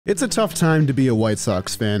It's a tough time to be a White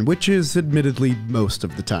Sox fan, which is admittedly most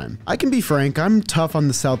of the time. I can be frank, I'm tough on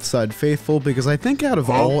the South Side faithful because I think out of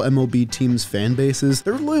all MLB teams' fan bases,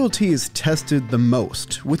 their loyalty is tested the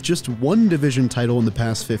most. With just one division title in the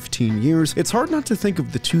past 15 years, it's hard not to think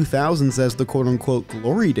of the 2000s as the quote-unquote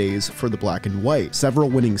glory days for the black and white. Several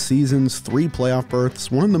winning seasons, 3 playoff berths,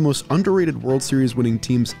 one of the most underrated World Series winning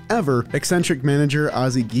teams ever, eccentric manager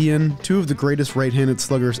Ozzie Guillen, 2 of the greatest right-handed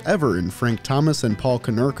sluggers ever in Frank Thomas and Paul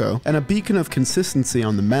Konerko, and a beacon of consistency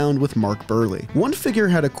on the mound with Mark Burley. One figure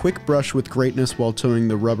had a quick brush with greatness while towing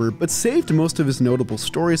the rubber, but saved most of his notable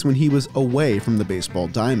stories when he was away from the baseball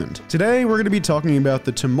diamond. Today, we're going to be talking about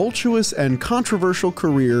the tumultuous and controversial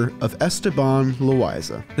career of Esteban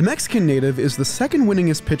Loaiza. The Mexican native is the second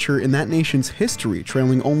winningest pitcher in that nation's history,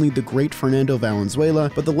 trailing only the great Fernando Valenzuela,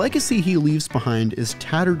 but the legacy he leaves behind is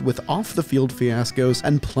tattered with off-the-field fiascos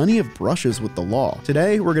and plenty of brushes with the law.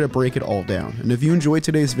 Today, we're going to break it all down, and if you enjoyed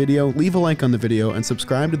today's video, leave a like on the video and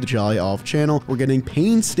subscribe to the Jolly Olive channel. We're getting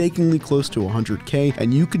painstakingly close to 100k,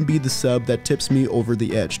 and you can be the sub that tips me over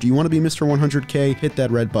the edge. Do you want to be Mr. 100k? Hit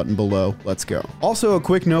that red button below. Let's go. Also, a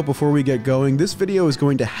quick note before we get going, this video is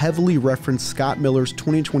going to heavily reference Scott Miller's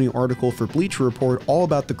 2020 article for Bleacher Report all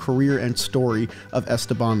about the career and story of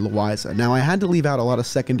Esteban Loaiza. Now, I had to leave out a lot of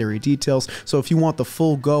secondary details, so if you want the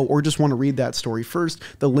full go or just want to read that story first,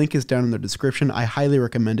 the link is down in the description. I highly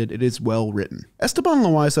recommend it. It is well written. Esteban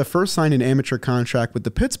Loaiza first signed an amateur contract with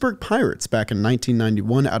the Pittsburgh Pirates back in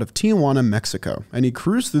 1991 out of Tijuana, Mexico, and he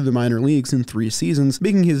cruised through the minor leagues in 3 seasons,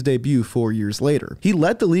 making his debut 4 years later. He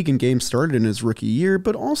led the league in games started in his rookie year,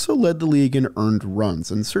 but also led the league in earned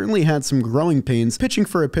runs, and certainly had some growing pains pitching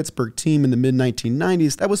for a Pittsburgh team in the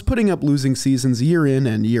mid-1990s that was putting up losing seasons year in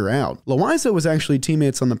and year out. Loaiza was actually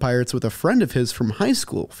teammates on the Pirates with a friend of his from high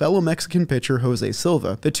school, fellow Mexican pitcher Jose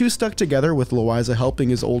Silva. The two stuck together, with Loaiza helping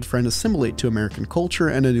his old friend assimilate to American culture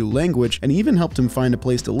and a new language, and even helped him find a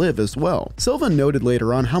place to live as well. Silva noted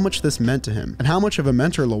later on how much this meant to him, and how much of a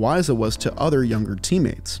mentor Loaiza was to other younger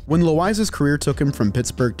teammates. When Loaiza's career took him from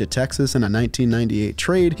Pittsburgh to Texas in a 1998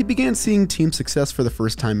 trade, he began seeing team success for the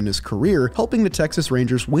first time in his career, helping the Texas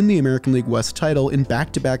Rangers win the American League West title in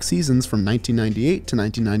back-to-back seasons from 1998 to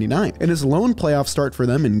 1999. In his lone playoff start for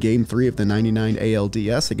them in Game 3 of the 99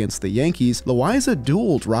 ALDS against the Yankees, Loaiza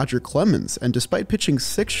dueled Roger Clemens, and despite pitching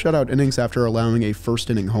 6 shutout innings after allowing a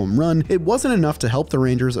first-inning home run, it wasn't enough to help the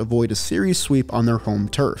Rangers avoid a series sweep on their home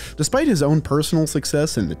turf. Despite his own personal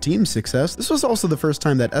success and the team's success, this was also the first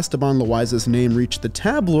time that Esteban Loaiza's name reached the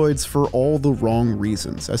tabloids for all the wrong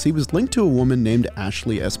reasons, as he was linked to a woman named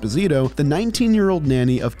Ashley Esposito, the 19-year-old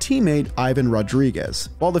nanny of teammate Ivan Rodriguez.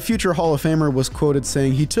 While the future Hall of Famer was quoted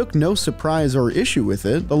saying he took no surprise or issue with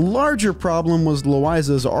it, the larger problem was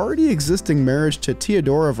Loaiza's already existing marriage to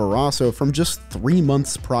Teodora Verasso from just 3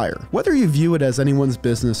 months prior. Whether you view it as anyone's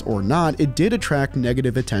business or not, it did attract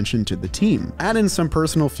negative attention to the team. Add in some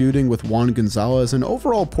personal feuding with Juan Gonzalez and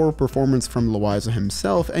overall poor performance from Loaiza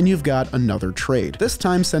himself, and you've got another trade, this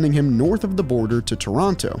time sending him north of the border to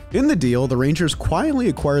Toronto. In the deal, the Rangers quietly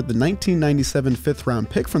acquired the 1997 5th-round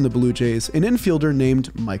pick from the Blue Jays, an infielder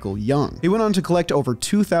named Michael Young. He went on to collect over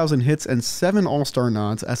 2,000 hits and 7 All-Star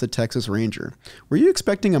nods as a Texas Ranger. Were you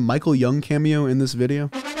expecting a Michael Young cameo in this video?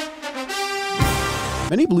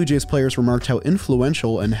 Many Blue Jays players remarked how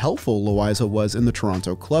influential and helpful Loaiza was in the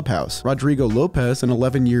Toronto clubhouse. Rodrigo Lopez, an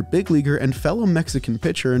 11-year big leaguer and fellow Mexican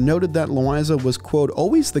pitcher, noted that Loaiza was, quote,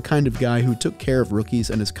 always the kind of guy who took care of rookies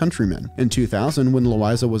and his countrymen. In 2000, when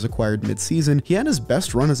Loaiza was acquired mid-season, he had his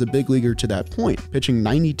best run as a big leaguer to that point, pitching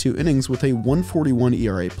 92 innings with a 141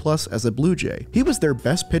 ERA plus as a Blue Jay. He was their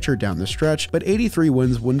best pitcher down the stretch, but 83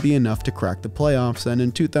 wins wouldn't be enough to crack the playoffs, and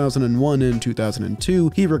in 2001 and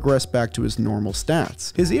 2002, he regressed back to his normal stats.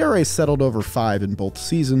 His ERA settled over 5 in both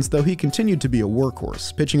seasons, though he continued to be a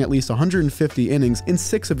workhorse, pitching at least 150 innings in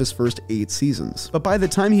 6 of his first 8 seasons. But by the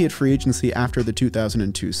time he hit free agency after the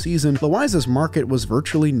 2002 season, Loaiza's market was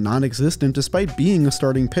virtually non-existent despite being a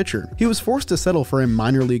starting pitcher. He was forced to settle for a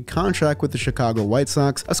minor league contract with the Chicago White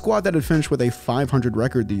Sox, a squad that had finished with a .500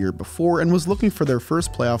 record the year before and was looking for their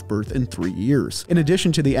first playoff berth in 3 years. In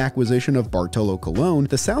addition to the acquisition of Bartolo Colon,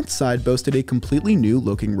 the South Side boasted a completely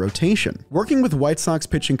new-looking rotation. Working with White Sox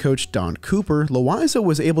pitching coach Don Cooper, Loaiza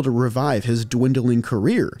was able to revive his dwindling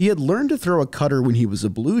career. He had learned to throw a cutter when he was a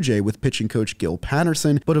Blue Jay with pitching coach Gil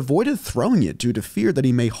Patterson, but avoided throwing it due to fear that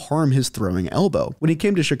he may harm his throwing elbow. When he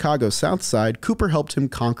came to Chicago's South Side, Cooper helped him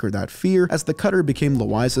conquer that fear as the cutter became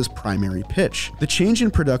Loaiza's primary pitch. The change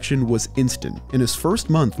in production was instant. In his first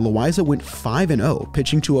month, Loaiza went 5-0,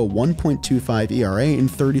 pitching to a 1.25 ERA in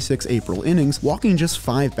 36 April innings, walking just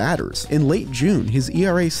 5 batters. In late June, his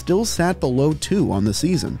ERA still sat below 2 on on the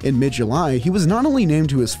season. In mid-July, he was not only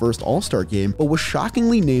named to his first All-Star game, but was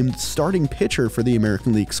shockingly named starting pitcher for the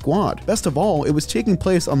American League squad. Best of all, it was taking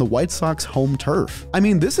place on the White Sox home turf. I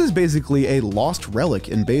mean, this is basically a lost relic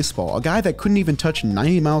in baseball. A guy that couldn't even touch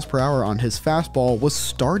 90 miles per hour on his fastball was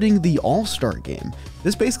starting the All-Star game.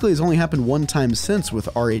 This basically has only happened one time since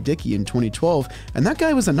with R.A. Dickey in 2012, and that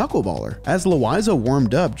guy was a knuckleballer. As Loaiza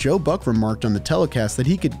warmed up, Joe Buck remarked on the telecast that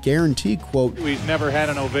he could guarantee, quote, "We've never had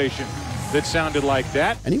an ovation that sounded like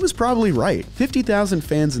that." And he was probably right. 50,000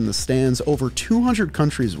 fans in the stands, over 200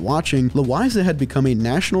 countries watching, Loaiza had become a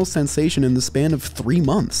national sensation in the span of 3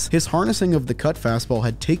 months. His harnessing of the cut fastball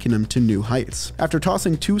had taken him to new heights. After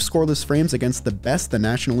tossing 2 scoreless frames against the best the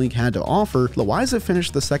National League had to offer, Loaiza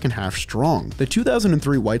finished the second half strong. The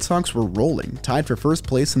 2003 White Sox were rolling, tied for first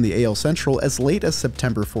place in the AL Central as late as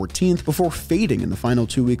September 14th, before fading in the final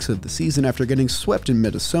 2 weeks of the season after getting swept in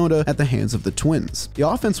Minnesota at the hands of the Twins. The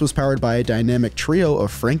offense was powered by a dynamic trio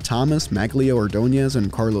of Frank Thomas, Maglio Ordonez,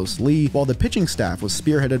 and Carlos Lee, while the pitching staff was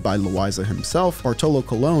spearheaded by Loaiza himself, Bartolo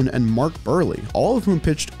Colon, and Mark Burley, all of whom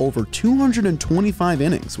pitched over 225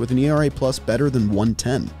 innings with an ERA plus better than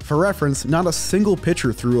 110. For reference, not a single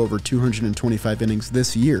pitcher threw over 225 innings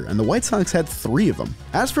this year, and the White Sox had 3 of them.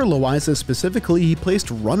 As for Loaiza specifically, he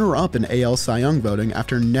placed runner-up in AL Cy Young voting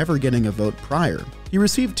after never getting a vote prior. He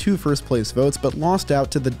received 2 first-place votes, but lost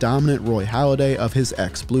out to the dominant Roy Halladay of his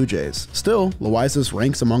ex-Blue Jays. Still, Loaiza's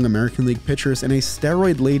ranks among American League pitchers in a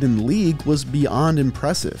steroid-laden league was beyond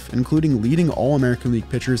impressive, including leading All-American League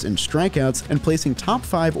pitchers in strikeouts and placing top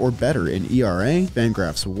 5 or better in ERA,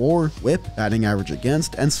 Fangraphs WAR, WHIP, batting average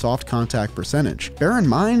against, and soft contact percentage. Bear in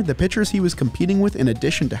mind, the pitchers he was competing with in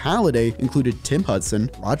addition to Halladay included Tim Hudson,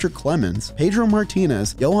 Roger Clemens, Pedro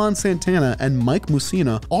Martinez, Johan Santana, and Mike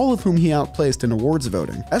Mussina, all of whom he outplaced in awards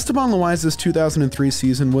voting. Esteban Loaiza's 2003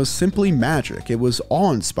 season was simply magic. It was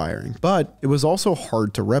awe-inspiring, but it was also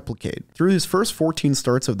hard to replicate. Through his first 14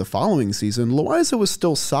 starts of the following season, Loaiza was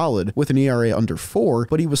still solid with an ERA under 4,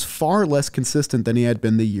 but he was far less consistent than he had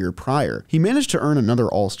been the year prior. He managed to earn another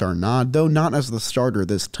All-Star nod, though not as the starter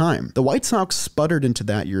this time. The White Sox sputtered into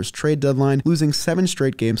that year's trade deadline, losing 7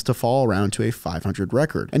 straight games to fall around to a .500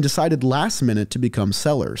 record, and decided last minute to become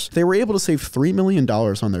sellers. They were able to save $3 million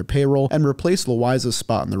on their payroll and replace Loaiza's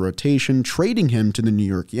spot in the rotation, trading him to the New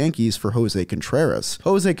York Yankees for Jose Contreras.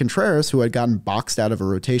 Jose Contreras, who had gotten boxed out of a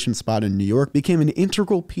rotation spot in New York, became an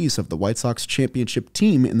integral piece of the White Sox championship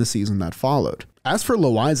team in the season that followed. As for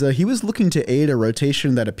Loaiza, he was looking to aid a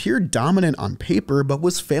rotation that appeared dominant on paper but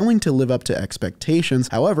was failing to live up to expectations.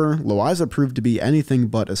 However, Loaiza proved to be anything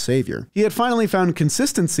but a savior. He had finally found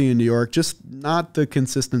consistency in New York, just not the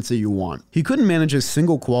consistency you want. He couldn't manage a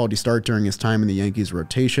single quality start during his time in the Yankees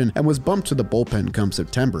rotation and was bumped to the bullpen come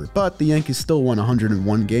September, but the Yankees still won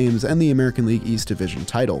 101 games and the American League East Division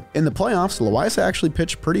title. In the playoffs, Loaiza actually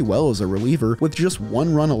pitched pretty well as a reliever, with just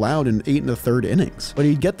 1 run allowed in 8 1/3 innings, but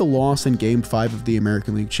he'd get the loss in Game 5 of the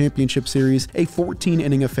American League Championship Series, a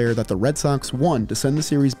 14-inning affair that the Red Sox won to send the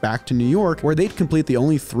series back to New York, where they'd complete the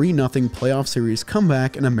only 3-0 playoff series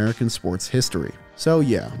comeback in American sports history. So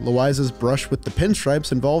yeah, Loaiza's brush with the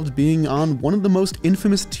pinstripes involved being on one of the most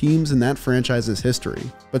infamous teams in that franchise's history.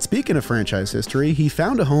 But speaking of franchise history, he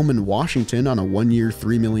found a home in Washington on a 1-year,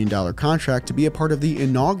 $3 million contract to be a part of the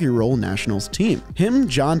inaugural Nationals team. Him,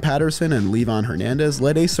 John Patterson, and Livan Hernandez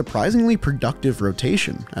led a surprisingly productive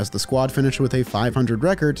rotation, as the squad finished with a .500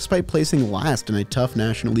 record despite placing last in a tough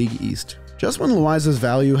National League East. Just when Loaiza's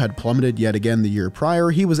value had plummeted yet again the year prior,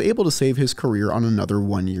 he was able to save his career on another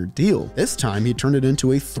 1-year deal. This time, he turned it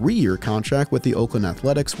into a 3-year contract with the Oakland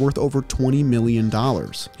Athletics worth over $20 million.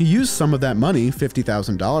 He used some of that money,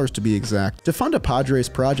 $50,000 to be exact, to fund a Padres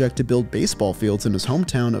project to build baseball fields in his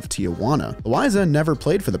hometown of Tijuana. Loaiza never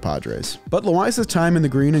played for the Padres, but Loaiza's time in the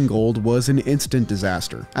green and gold was an instant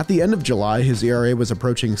disaster. At the end of July, his ERA was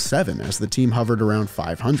approaching 7 as the team hovered around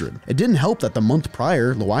 500. It didn't help that the month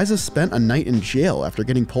prior, Loaiza spent a night in jail after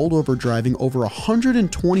getting pulled over driving over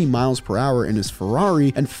 120 miles per hour in his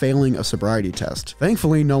Ferrari and failing a sobriety test.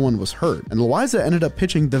 Thankfully, no one was hurt, and Loaiza ended up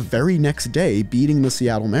pitching the very next day, beating the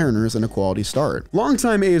Seattle Mariners in a quality start.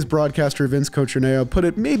 Longtime A's broadcaster Vince Cochraneo put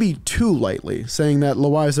it maybe too lightly, saying that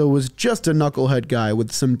Loaiza was just a knucklehead guy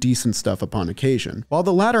with some decent stuff upon occasion. While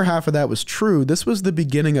the latter half of that was true, this was the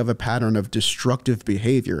beginning of a pattern of destructive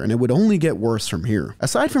behavior, and it would only get worse from here.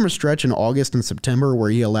 Aside from a stretch in August and September where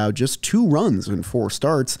he allowed just 2 2 runs in 4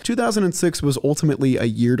 starts, 2006 was ultimately a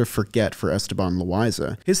year to forget for Esteban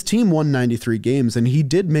Loaiza. His team won 93 games and he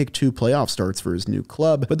did make 2 playoff starts for his new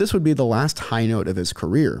club, but this would be the last high note of his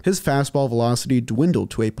career. His fastball velocity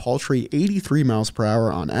dwindled to a paltry 83 miles per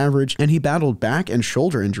hour on average, and he battled back and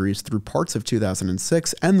shoulder injuries through parts of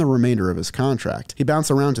 2006 and the remainder of his contract. He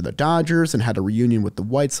bounced around to the Dodgers and had a reunion with the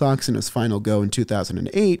White Sox in his final go in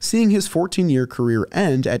 2008, seeing his 14-year career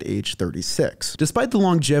end at age 36. Despite the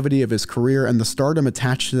longevity of his career and the stardom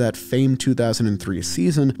attached to that famed 2003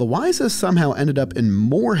 season, Loaiza somehow ended up in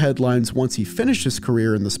more headlines once he finished his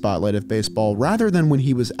career in the spotlight of baseball rather than when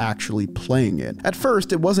he was actually playing it. At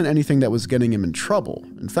first, it wasn't anything that was getting him in trouble.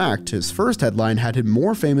 In fact, his first headline had him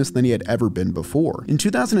more famous than he had ever been before. In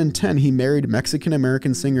 2010, he married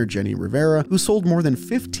Mexican-American singer Jenny Rivera, who sold more than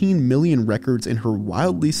 15 million records in her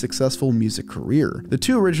wildly successful music career. The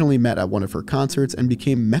two originally met at one of her concerts and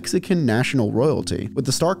became Mexican national royalty, with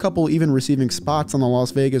the star couple even receiving spots on the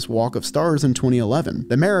Las Vegas Walk of Stars in 2011.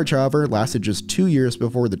 The marriage, however, lasted just 2 years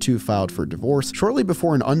before the two filed for divorce, shortly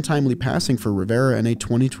before an untimely passing for Rivera in a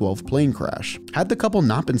 2012 plane crash. Had the couple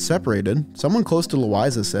not been separated, someone close to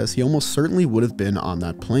Loaiza says he almost certainly would have been on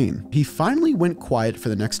that plane. He finally went quiet for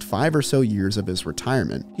the next 5 or so years of his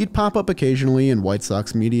retirement. He'd pop up occasionally in White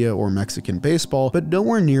Sox media or Mexican baseball, but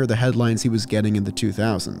nowhere near the headlines he was getting in the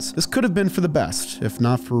 2000s. This could have been for the best, if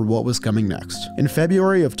not for what was coming next. In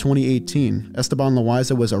February of 2018, Esteban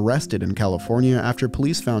Loaiza was arrested in California after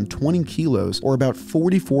police found 20 kilos, or about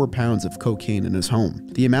 44 pounds of cocaine in his home.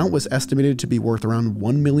 The amount was estimated to be worth around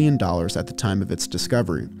 $1 million at the time of its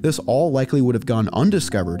discovery. This all likely would have gone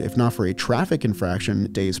undiscovered if not for a traffic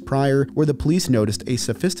infraction days prior, where the police noticed a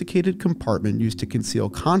sophisticated compartment used to conceal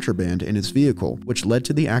contraband in his vehicle, which led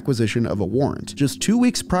to the acquisition of a warrant. Just 2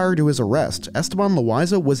 weeks prior to his arrest, Esteban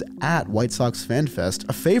Loaiza was at White Sox Fan Fest,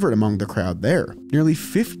 a favorite among the crowd there. Nearly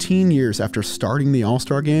 15 years after starting the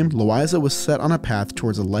All-Star Game, Loaiza was set on a path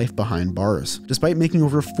towards a life behind bars. Despite making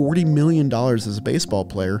over $40 million as a baseball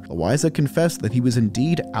player, Loaiza confessed that he was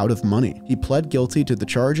indeed out of money. He pled guilty to the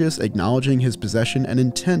charges, acknowledging his possession and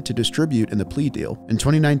intent to distribute in the plea deal. In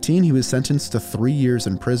 2019, he was sentenced to 3 years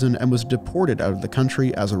in prison and was deported out of the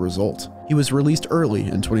country as a result. He was released early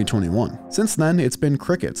in 2021. Since then, it's been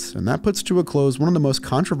crickets, and that puts to a close one of the most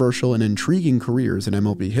controversial and intriguing careers in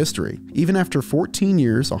MLB history. Even after 14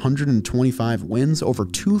 years, 125 wins, over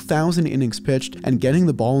 2,000 innings pitched, and getting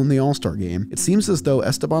the ball in the All-Star Game, it seems as though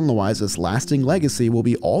Esteban Loaiza's lasting legacy will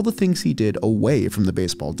be all the things he did away from the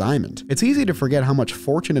baseball diamond. It's easy to forget how much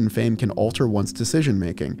fortune and fame can alter one's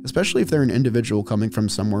decision-making, especially if they're an individual coming from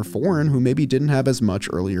somewhere foreign who maybe didn't have as much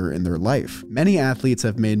earlier in their life. Many athletes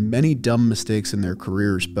have made many dumb mistakes in their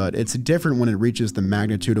careers, but it's different when it reaches the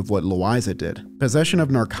magnitude of what Loaiza did. Possession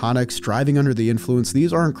of narcotics, driving under the influence,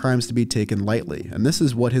 these aren't crimes to be taken lightly, and this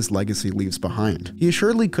is what his legacy leaves behind. He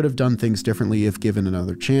assuredly could have done things differently if given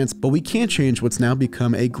another chance, but we can't change what's now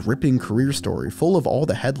become a gripping career story full of all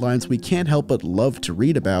the headlines we can't help but love to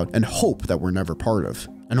read about and hope that we're never part of.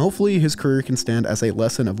 And hopefully his career can stand as a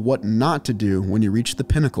lesson of what not to do when you reach the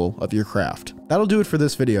pinnacle of your craft. That'll do it for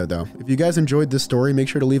this video though. If you guys enjoyed this story, make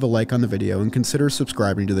sure to leave a like on the video and consider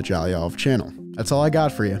subscribing to the Jolly Olive channel. That's all I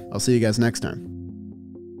got for you. I'll see you guys next time.